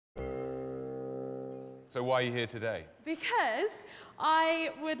So why are you here today? Because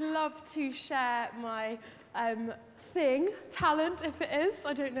I would love to share my talent, if it is,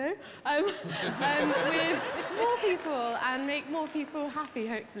 I don't know, with more people and make more people happy,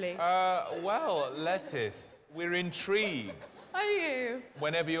 hopefully. Well, Lettice, we're intrigued. Are you?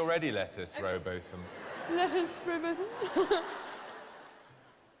 Whenever you're ready, Lettice Rowbotham. Lettice Rowbotham.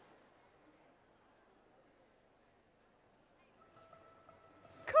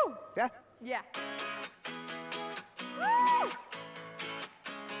 Cool. Yeah? Yeah.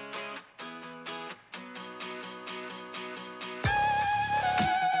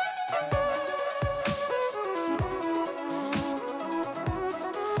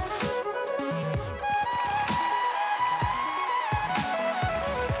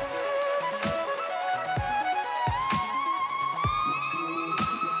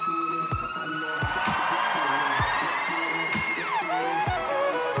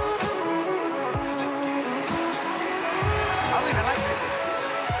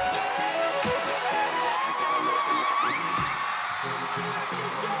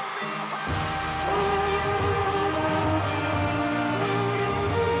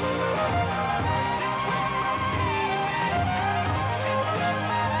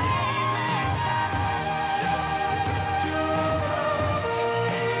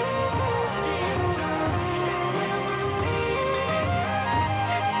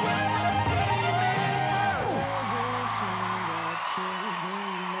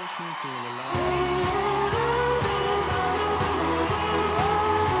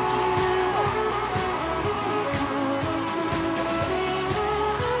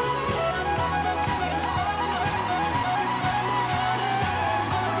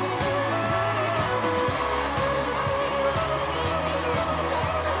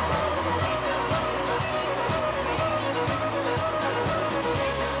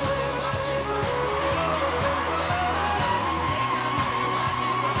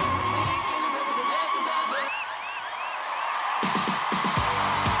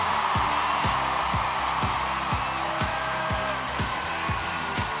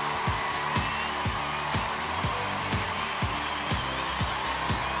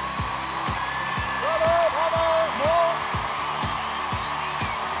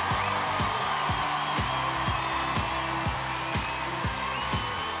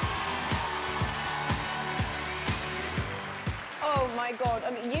 My God,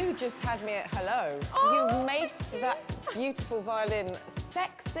 I mean, you just had me at hello. Oh, you made that beautiful violin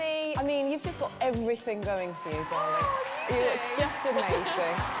sexy. I mean, you've just got everything going for you, darling. You look just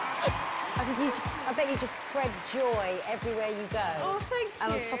amazing. I bet you just spread joy everywhere you go. Oh, thank you.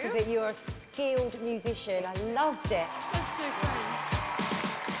 And on top of it, you're a skilled musician. I loved it. That's so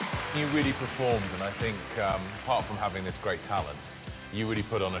kind. You really performed, and I think, apart from having this great talent, you really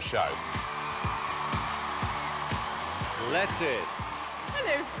put on a show. Lettice.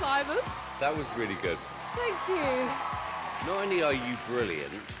 Hello, Simon. That was really good. Thank you. Not only are you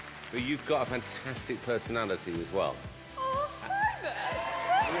brilliant, but you've got a fantastic personality as well. Oh, Simon.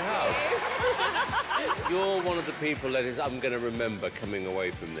 You have. You're one of the people, Lettice, I'm going to remember coming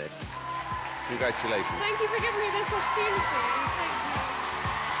away from this. Congratulations. Thank you for giving me this opportunity. Thank you.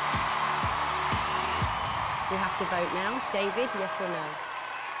 We have to vote now. David, yes or no?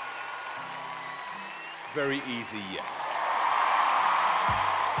 Very easy, yes.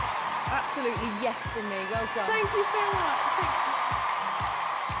 Absolutely yes for me. Well done. Thank you so much. Thank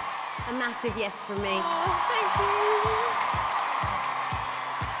you. A massive yes from me. Oh, thank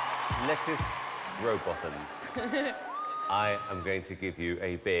you. Lettice Rowbotham. I am going to give you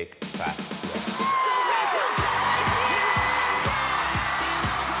a big, fat yes.